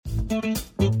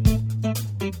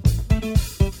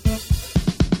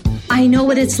I know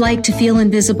what it's like to feel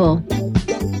invisible,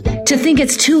 to think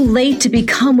it's too late to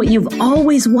become what you've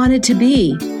always wanted to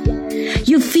be.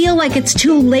 You feel like it's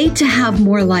too late to have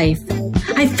more life.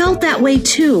 I felt that way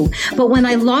too, but when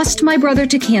I lost my brother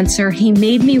to cancer, he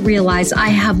made me realize I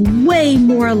have way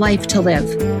more life to live.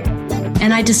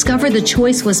 And I discovered the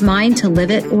choice was mine to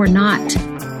live it or not.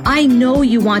 I know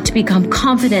you want to become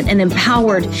confident and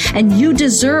empowered, and you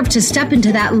deserve to step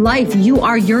into that life you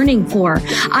are yearning for.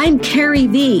 I'm Carrie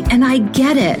V, and I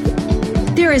get it.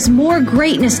 There is more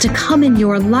greatness to come in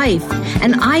your life,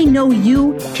 and I know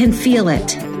you can feel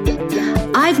it.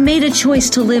 I've made a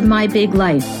choice to live my big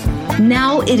life.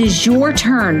 Now it is your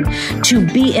turn to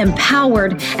be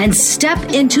empowered and step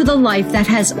into the life that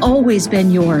has always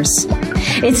been yours.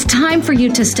 It's time for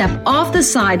you to step off the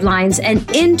sidelines and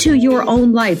into your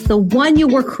own life, the one you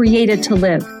were created to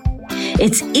live.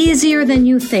 It's easier than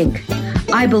you think.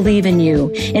 I believe in you.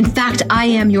 In fact, I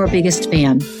am your biggest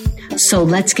fan. So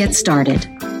let's get started.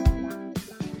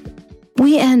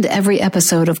 We end every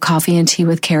episode of Coffee and Tea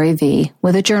with Carrie V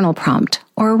with a journal prompt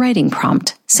or a writing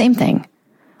prompt. Same thing.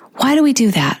 Why do we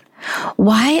do that?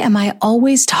 Why am I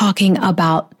always talking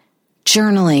about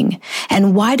journaling?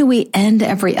 And why do we end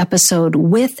every episode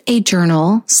with a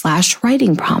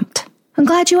journal/writing prompt? I'm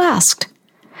glad you asked.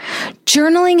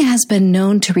 Journaling has been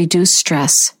known to reduce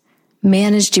stress,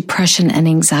 manage depression and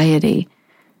anxiety,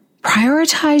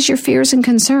 prioritize your fears and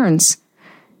concerns,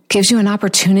 gives you an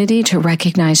opportunity to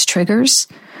recognize triggers,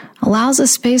 allows a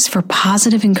space for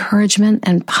positive encouragement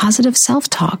and positive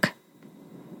self-talk.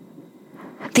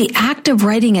 The act of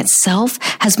writing itself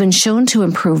has been shown to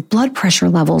improve blood pressure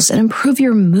levels and improve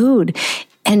your mood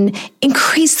and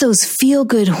increase those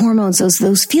feel-good hormones,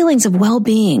 those feelings of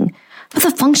well-being, with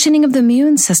the functioning of the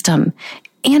immune system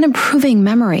and improving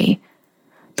memory.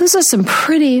 Those are some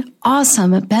pretty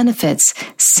awesome benefits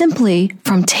simply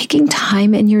from taking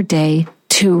time in your day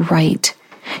to write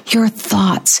your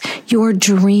thoughts, your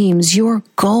dreams, your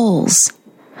goals.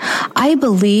 I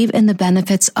believe in the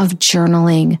benefits of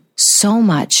journaling so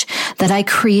much that I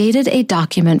created a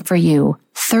document for you,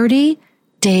 30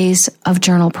 days of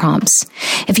journal prompts.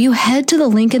 If you head to the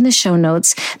link in the show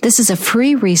notes, this is a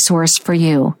free resource for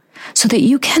you so that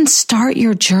you can start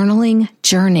your journaling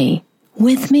journey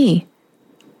with me.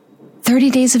 30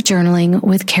 days of journaling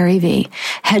with Carrie V.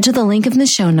 Head to the link in the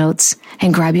show notes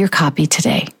and grab your copy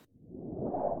today.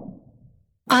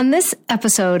 On this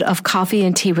episode of Coffee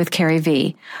and Tea with Carrie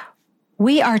V,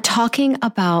 we are talking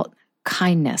about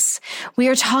kindness. We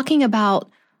are talking about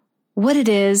what it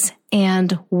is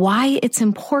and why it's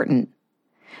important.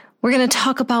 We're going to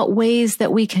talk about ways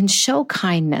that we can show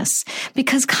kindness,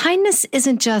 because kindness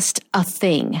isn't just a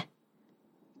thing.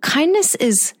 Kindness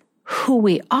is who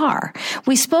we are.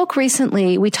 We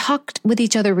talked with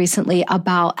each other recently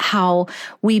about how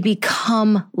we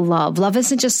become love. Love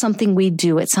isn't just something we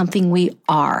do, it's something we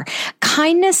are.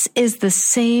 Kindness is the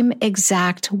same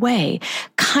exact way.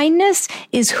 Kindness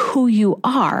is who you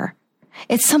are.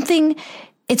 It's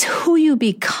who you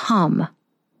become.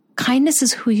 Kindness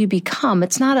is who you become.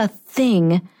 It's not a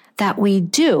thing that we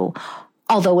do.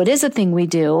 Although it is a thing we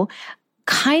do,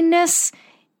 kindness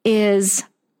is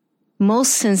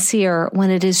most sincere when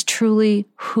it is truly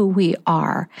who we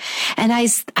are. And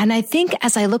I think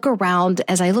as I look around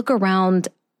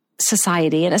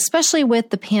society, and especially with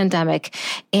the pandemic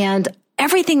and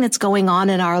everything that's going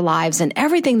on in our lives and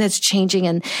everything that's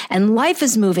changing and life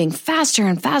is moving faster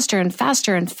and faster and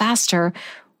faster and faster,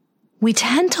 we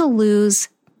tend to lose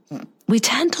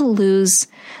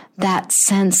that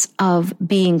sense of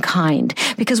being kind,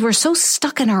 because we're so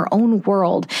stuck in our own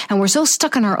world and we're so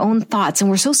stuck in our own thoughts and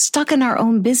we're so stuck in our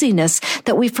own busyness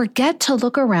that we forget to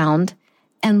look around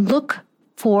and look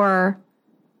for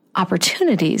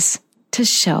opportunities to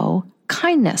show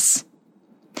kindness.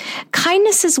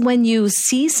 Kindness is when you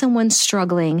see someone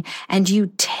struggling and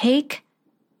you take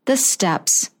the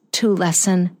steps to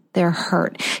lessen their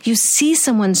hurt. You see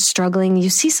someone struggling, you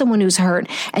see someone who's hurt,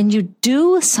 and you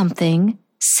do something,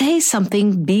 say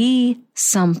something, be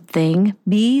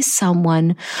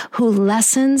someone who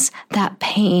lessens that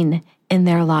pain in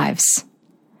their lives.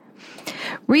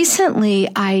 Recently,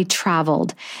 I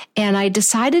traveled, and I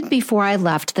decided before I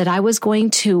left that I was going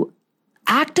to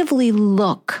actively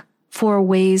look for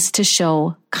ways to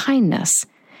show kindness,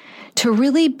 to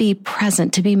really be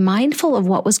present, to be mindful of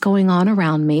what was going on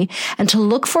around me, and to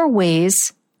look for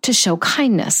ways to show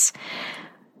kindness.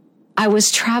 I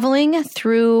was traveling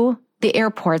through the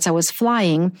airports. I was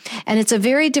flying, and it's a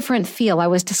very different feel. I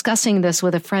was discussing this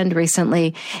with a friend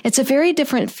recently. It's a very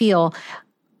different feel.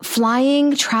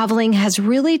 Traveling has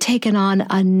really taken on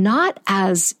a not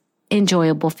as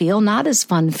enjoyable feel, not as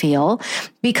fun feel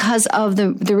because of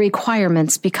the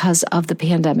requirements, because of the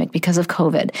pandemic, because of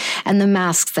COVID and the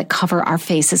masks that cover our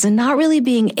faces and not really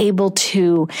being able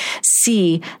to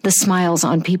see the smiles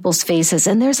on people's faces.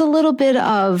 And there's a little bit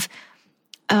of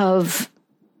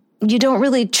you don't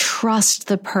really trust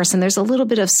the person. There's a little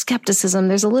bit of skepticism.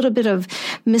 There's a little bit of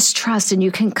mistrust, and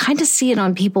you can kind of see it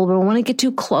on people. But when you get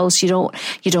too close, you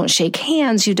don't shake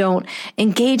hands. You don't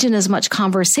engage in as much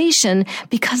conversation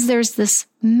because there's this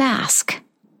mask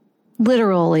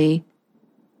literally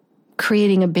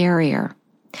creating a barrier.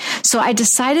 So I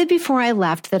decided before I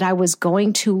left that I was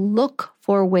going to look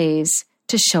for ways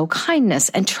to show kindness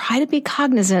and try to be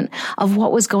cognizant of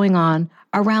what was going on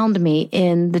around me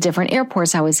in the different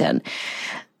airports I was in.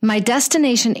 My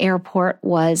destination airport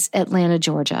was Atlanta,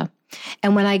 Georgia.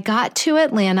 And when I got to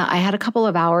Atlanta, I had a couple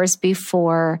of hours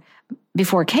before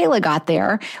Kayla got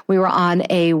there. We were on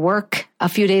a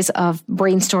few days of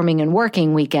brainstorming and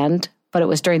working weekend, but it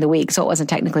was during the week, so it wasn't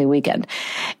technically a weekend.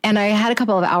 And I had a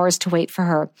couple of hours to wait for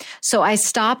her. So I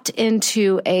stopped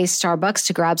into a Starbucks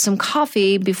to grab some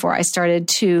coffee before I started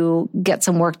to get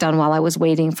some work done while I was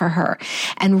waiting for her.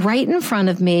 And right in front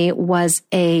of me was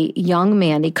a young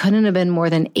man. He couldn't have been more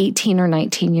than 18 or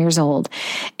 19 years old.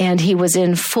 And he was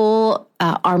in full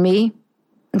Army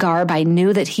garb. I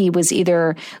knew that he was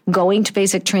either going to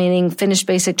basic training, finished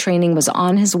basic training, was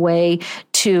on his way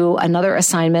to another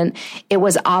assignment. It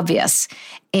was obvious.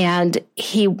 And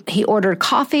he ordered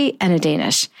coffee and a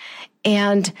Danish.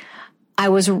 And I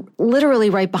was literally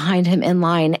right behind him in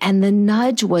line. And the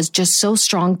nudge was just so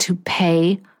strong to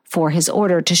pay for his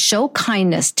order, to show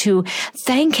kindness, to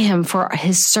thank him for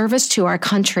his service to our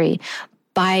country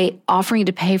by offering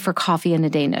to pay for coffee and a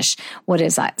Danish. What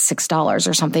is that? $6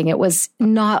 or something. It was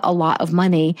not a lot of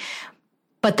money,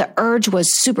 but the urge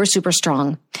was super, super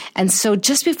strong. And so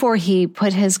just before he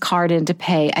put his card in to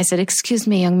pay, I said, "Excuse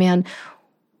me, young man,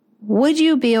 would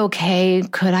you be okay?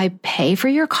 Could I pay for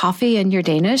your coffee and your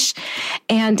Danish?"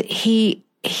 And he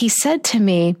said to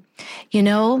me,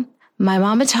 "My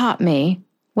mama taught me,"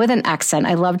 with an accent.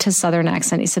 I loved his Southern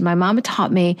accent. He said, "My mama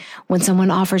taught me when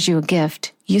someone offers you a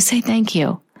gift, you say thank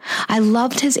you." I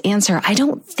loved his answer. I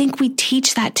don't think we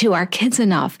teach that to our kids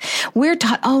enough. We're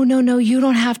taught, "Oh, no, you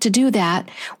don't have to do that."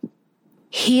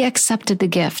 He accepted the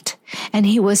gift, and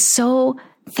he was so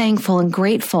thankful and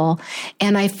grateful.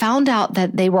 And I found out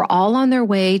that they were all on their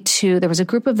way there was a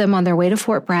group of them on their way to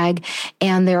Fort Bragg,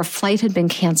 and their flight had been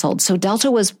canceled. So Delta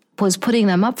was putting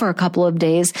them up for a couple of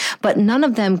days, but none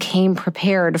of them came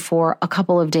prepared for a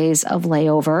couple of days of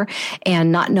layover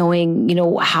and not knowing,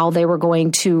 how they were going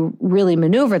to really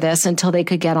maneuver this until they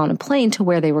could get on a plane to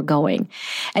where they were going.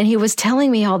 And he was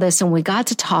telling me all this, and we got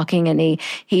to talking, and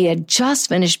he had just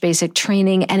finished basic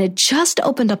training, and it just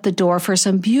opened up the door for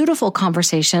some beautiful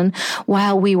conversation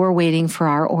while we were waiting for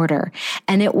our order.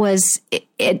 And it was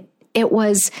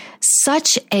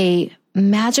such a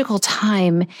magical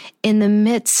time in the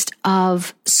midst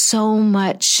of so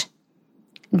much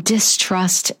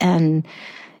distrust and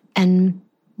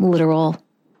literal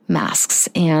masks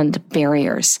and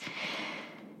barriers.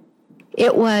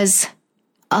 It was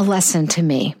a lesson to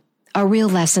me, a real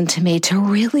lesson to me, to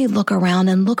really look around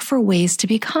and look for ways to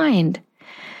be kind.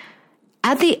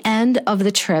 At the end of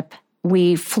the trip,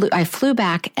 I flew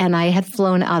back, and I had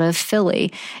flown out of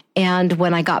Philly. And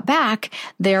when I got back,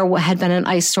 there had been an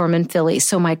ice storm in Philly.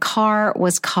 So my car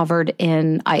was covered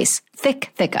in ice,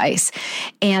 thick ice.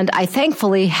 And I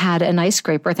thankfully had an ice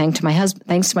scraper, thanks to my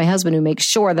husband, who makes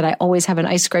sure that I always have an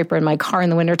ice scraper in my car in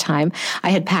the wintertime.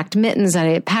 I had packed mittens, and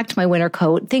I had packed my winter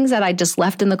coat, things that I just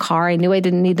left in the car. I knew I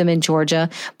didn't need them in Georgia,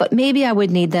 but maybe I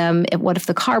would need them. What if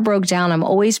the car broke down? I'm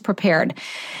always prepared.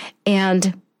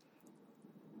 And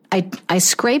I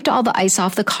scraped all the ice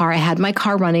off the car. I had my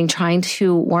car running, trying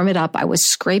to warm it up. I was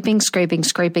scraping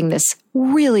this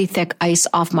really thick ice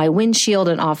off my windshield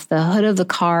and off the hood of the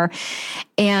car.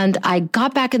 And I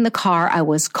got back in the car. I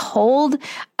was cold.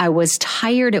 I was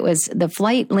tired. The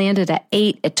flight landed at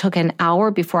 8. It took an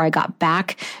hour before I got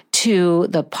back to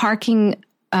the parking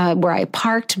where I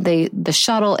parked the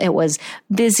shuttle. It was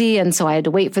busy, and so I had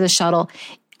to wait for the shuttle.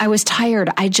 I was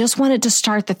tired. I just wanted to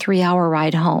start the 3-hour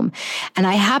ride home. And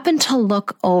I happened to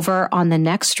look over on the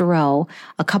next row,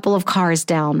 a couple of cars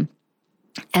down,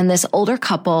 and this older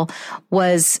couple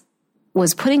was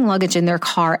putting luggage in their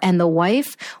car, and the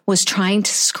wife was trying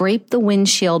to scrape the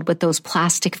windshield with those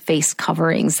plastic face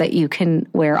coverings that you can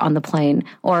wear on the plane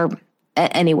or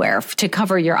anywhere to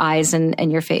cover your eyes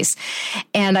and your face.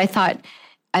 And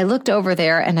I looked over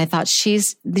there, and I thought,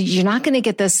 you're not going to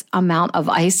get this amount of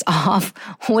ice off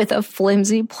with a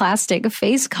flimsy plastic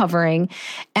face covering.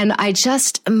 And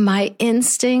my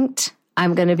instinct,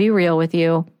 I'm going to be real with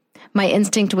you. My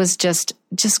instinct was just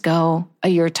go.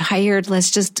 You're tired.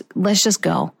 Let's just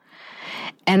go.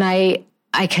 And I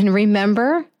can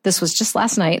remember, this was just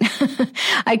last night.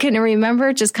 I can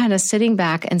remember just kind of sitting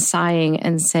back and sighing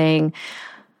and saying,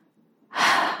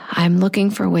 I'm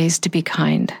looking for ways to be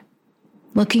kind,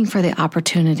 looking for the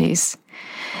opportunities.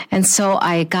 And so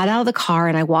I got out of the car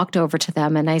and I walked over to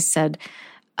them and I said,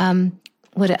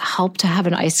 would it help to have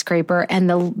an ice scraper? And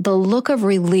the look of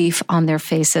relief on their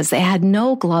faces, they had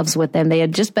no gloves with them. They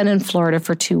had just been in Florida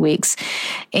for 2 weeks.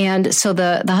 And so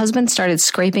the husband started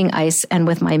scraping ice, and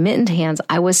with my mittened hands,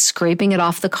 I was scraping it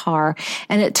off the car.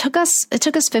 And it took us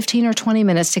 15 or 20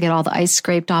 minutes to get all the ice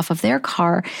scraped off of their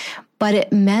car. But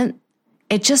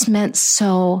it just meant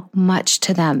so much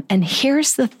to them. And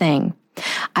here's the thing.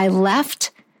 I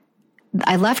left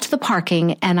the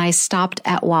parking and I stopped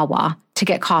at Wawa to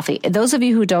get coffee. Those of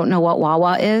you who don't know what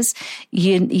Wawa is,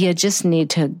 you just need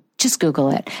to just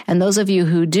Google it. And those of you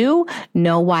who do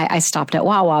know why I stopped at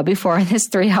Wawa before this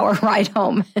 3-hour ride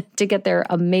home to get their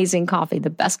amazing coffee, the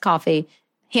best coffee,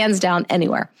 hands down,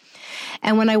 anywhere.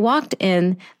 And when I walked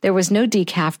in, there was no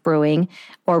decaf brewing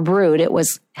or brewed. It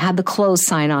had the closed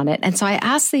sign on it. And so I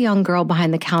asked the young girl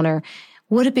behind the counter,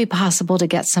 would it be possible to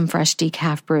get some fresh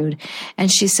decaf brewed? And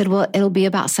she said, well, it'll be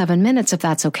about 7 minutes if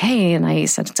that's okay. And I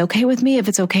said, it's okay with me if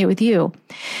it's okay with you.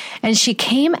 And she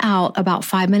came out about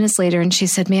 5 minutes later and she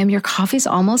said, ma'am, your coffee's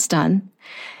almost done.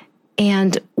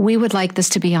 And we would like this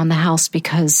to be on the house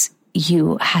because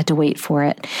you had to wait for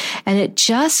it. And it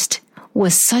just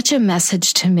was such a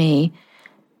message to me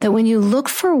that when you look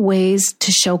for ways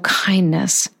to show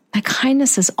kindness, that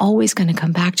kindness is always going to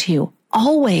come back to you.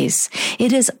 Always.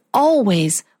 It is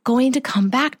always going to come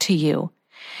back to you.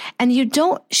 And you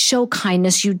don't show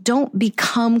kindness. You don't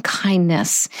become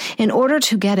kindness in order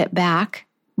to get it back,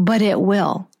 but it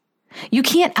will. You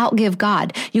can't outgive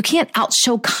God. You can't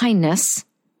outshow kindness.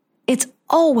 It's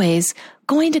always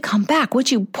going to come back.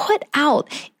 What you put out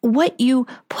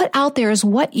there is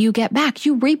what you get back.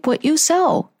 You reap what you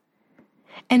sow.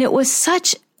 And it was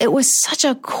such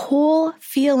a cool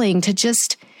feeling to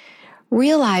just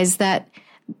realize that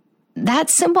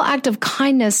simple act of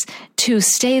kindness to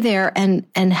stay there and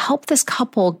help this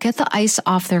couple get the ice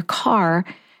off their car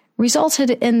resulted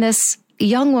in this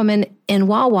young woman in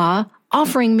Wawa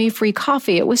offering me free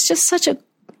coffee. It was just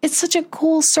it's such a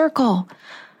cool circle.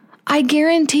 I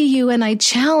guarantee you and I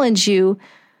challenge you,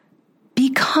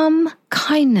 become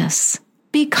kindness.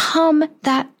 Become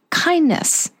that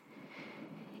kindness.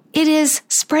 It is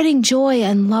spreading joy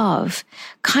and love.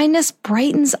 Kindness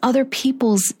brightens other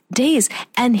people's days.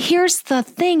 And here's the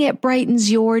thing, it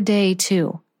brightens your day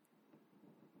too.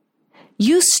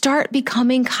 You start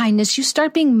becoming kindness. You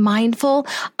start being mindful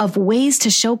of ways to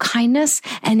show kindness.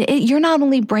 And you're not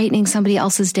only brightening somebody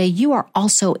else's day, you are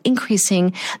also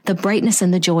increasing the brightness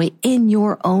and the joy in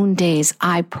your own days.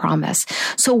 I promise.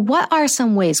 So what are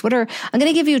some ways? I'm going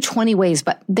to give you 20 ways,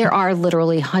 but there are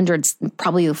literally hundreds,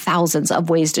 probably thousands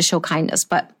of ways to show kindness.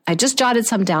 But I just jotted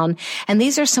some down. And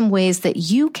these are some ways that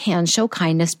you can show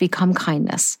kindness, become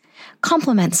kindness.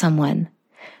 Compliment someone.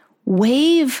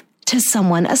 Wave to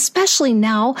someone, especially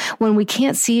now when we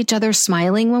can't see each other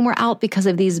smiling when we're out because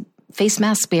of these face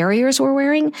mask barriers we're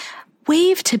wearing.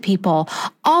 Wave to people.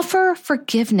 Offer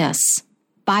forgiveness.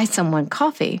 Buy someone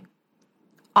coffee.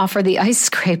 Offer the ice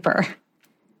scraper.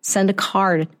 Send a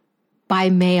card by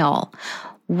mail.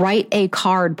 Write a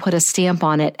card, put a stamp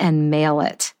on it, and mail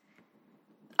it.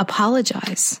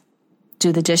 Apologize.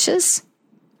 Do the dishes.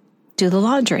 Do the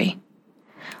laundry.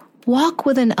 Walk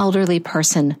with an elderly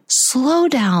person. Slow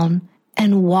down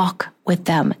and walk with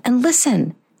them and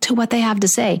listen to what they have to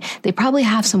say. They probably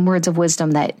have some words of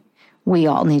wisdom that we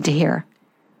all need to hear.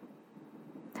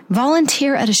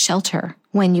 Volunteer at a shelter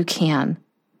when you can.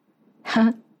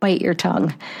 Bite your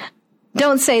tongue.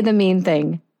 Don't say the mean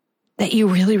thing that you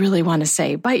really, really want to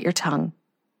say. Bite your tongue.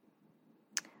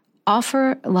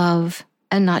 Offer love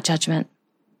and not judgment.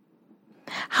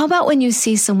 How about when you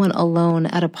see someone alone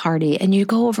at a party and you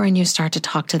go over and you start to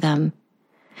talk to them?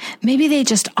 Maybe they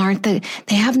just they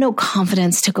have no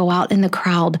confidence to go out in the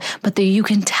crowd, but you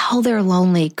can tell they're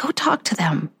lonely. Go talk to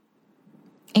them.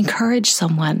 Encourage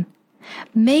someone.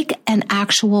 Make an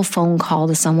actual phone call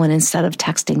to someone instead of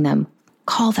texting them.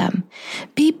 Call them.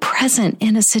 Be present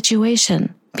in a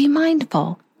situation. Be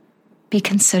mindful. Be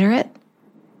considerate.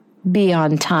 Be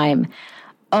on time.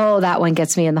 Oh, that one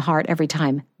gets me in the heart every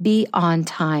time. Be on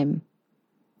time.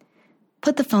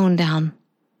 Put the phone down.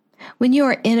 When you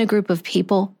are in a group of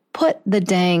people, put the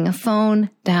dang phone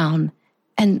down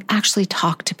and actually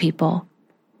talk to people.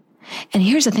 And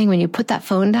here's the thing, when you put that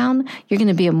phone down, you're going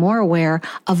to be more aware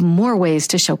of more ways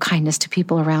to show kindness to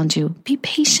people around you. Be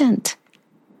patient.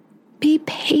 Be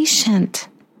patient.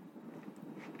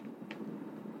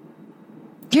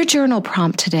 Your journal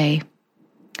prompt today.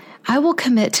 I will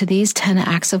commit to these 10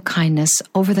 acts of kindness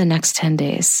over the next 10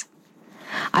 days.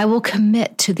 I will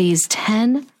commit to these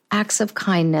 10 acts of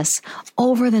kindness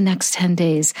over the next 10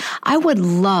 days. I would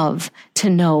love to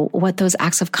know what those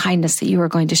acts of kindness that you are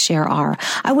going to share are.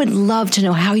 I would love to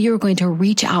know how you're going to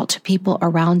reach out to people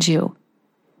around you,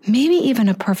 maybe even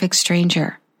a perfect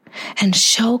stranger, and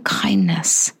show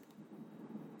kindness.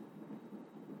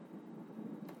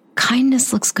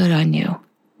 Kindness looks good on you.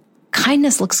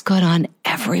 Kindness looks good on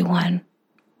everyone.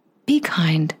 Be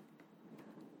kind.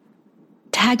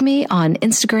 Tag me on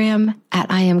Instagram at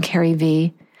I am Carrie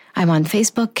V. I'm on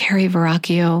Facebook, Carrie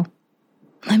Verrocchio.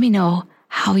 Let me know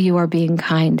how you are being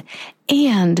kind.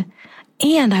 And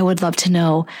I would love to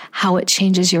know how it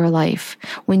changes your life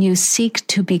when you seek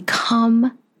to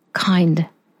become kind,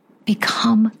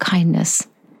 become kindness,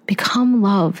 become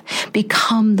love,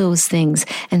 become those things.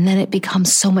 And then it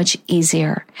becomes so much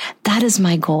easier. That is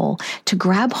my goal, to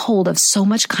grab hold of so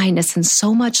much kindness and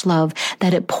so much love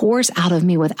that it pours out of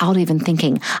me without even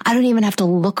thinking. I don't even have to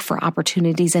look for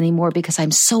opportunities anymore because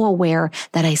I'm so aware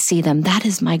that I see them. That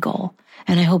is my goal.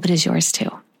 And I hope it is yours too.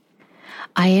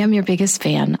 I am your biggest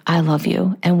fan. I love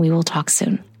you, and we will talk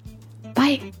soon.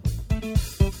 Bye.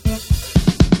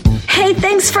 Hey,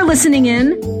 thanks for listening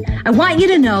in. I want you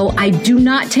to know I do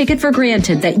not take it for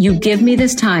granted that you give me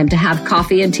this time to have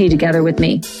coffee and tea together with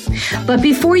me. But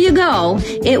before you go,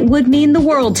 it would mean the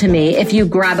world to me if you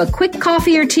grab a quick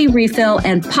coffee or tea refill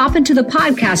and pop into the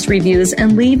podcast reviews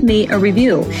and leave me a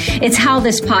review. It's how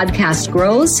this podcast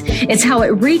grows. It's how it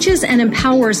reaches and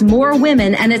empowers more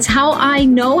women. And it's how I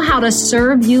know how to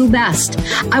serve you best.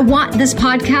 I want this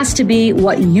podcast to be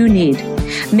what you need.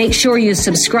 Make sure you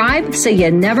subscribe so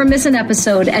you never miss an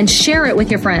episode, and share it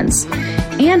with your friends.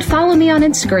 And follow me on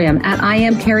Instagram at I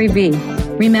am Carrie V.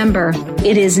 Remember,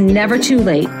 it is never too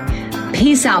late.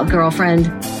 Peace out, girlfriend.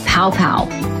 Pow, pow.